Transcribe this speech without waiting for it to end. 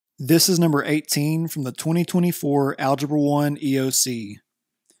This is number 18 from the 2024 Algebra 1 EOC.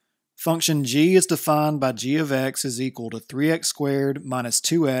 Function g is defined by g of x is equal to 3x squared minus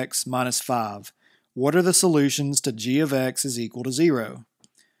 2x minus 5. What are the solutions to g of x is equal to 0?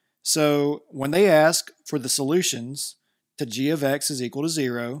 So when they ask for the solutions to g of x is equal to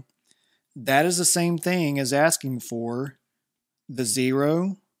 0, that is the same thing as asking for the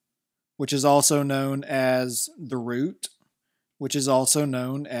 0, which is also known as the root, which is also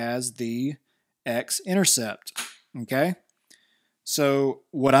known as the x-intercept, okay? So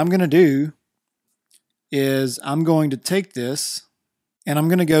what I'm going to do is I'm going to take this and I'm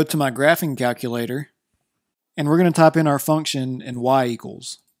going to go to my graphing calculator and we're going to type in our function in y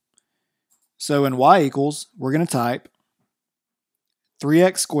equals. So in y equals, we're going to type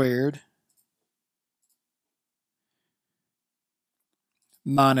 3x squared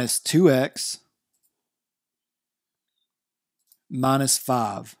minus 2x minus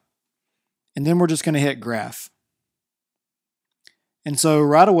 5. And then we're just going to hit graph. And so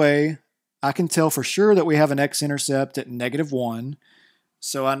right away, I can tell for sure that we have an x-intercept at -1.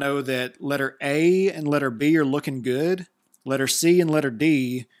 So I know that letter A and letter B are looking good. Letter C and letter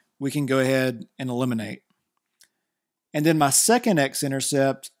D, we can go ahead and eliminate. And then my second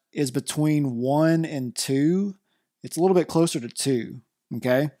x-intercept is between 1 and 2. It's a little bit closer to 2,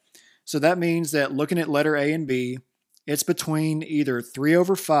 okay? So that means that looking at letter A and B, it's between either 3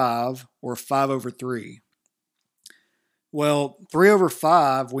 over 5 or 5 over 3. Well, 3 over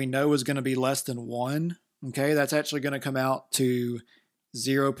 5 we know is going to be less than 1. Okay, that's actually going to come out to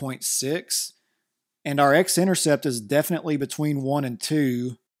 0.6. And our x-intercept is definitely between 1 and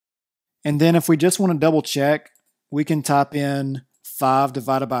 2. And then if we just want to double check, we can type in 5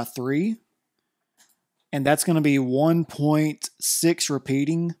 divided by 3. And that's going to be 1.6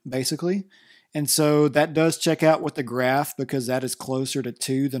 repeating, basically. And so that does check out with the graph because that is closer to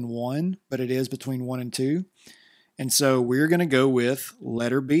 2 than 1, but it is between 1 and 2. And so we're going to go with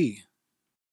letter B.